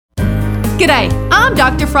G'day, I'm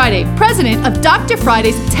Dr. Friday, president of Dr.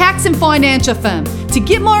 Friday's Tax and Financial Firm. To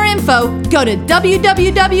get more info, go to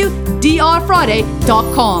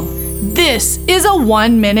www.drfriday.com. This is a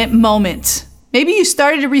 1-minute moment. Maybe you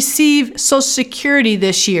started to receive Social Security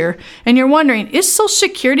this year, and you're wondering, is Social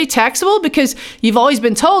Security taxable? Because you've always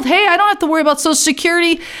been told, hey, I don't have to worry about Social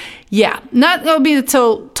Security. Yeah, not going to be the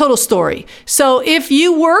total story. So if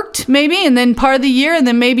you worked maybe and then part of the year and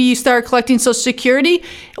then maybe you start collecting Social Security,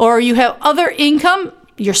 or you have other income,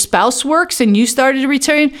 your spouse works and you started to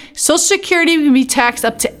return, Social Security can be taxed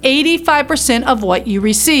up to 85% of what you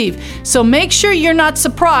receive. So make sure you're not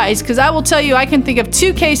surprised, because I will tell you, I can think of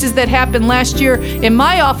 2 cases that happened last year in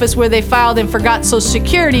my office where they filed and forgot Social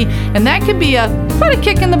Security, and that could be quite a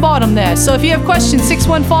kick in the bottom there. So if you have questions,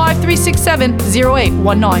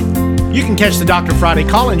 615-367-0819. You can catch the Dr. Friday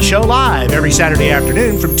call-in show live every Saturday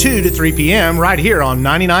afternoon from 2 to 3 p.m. right here on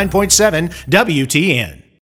 99.7 WTN.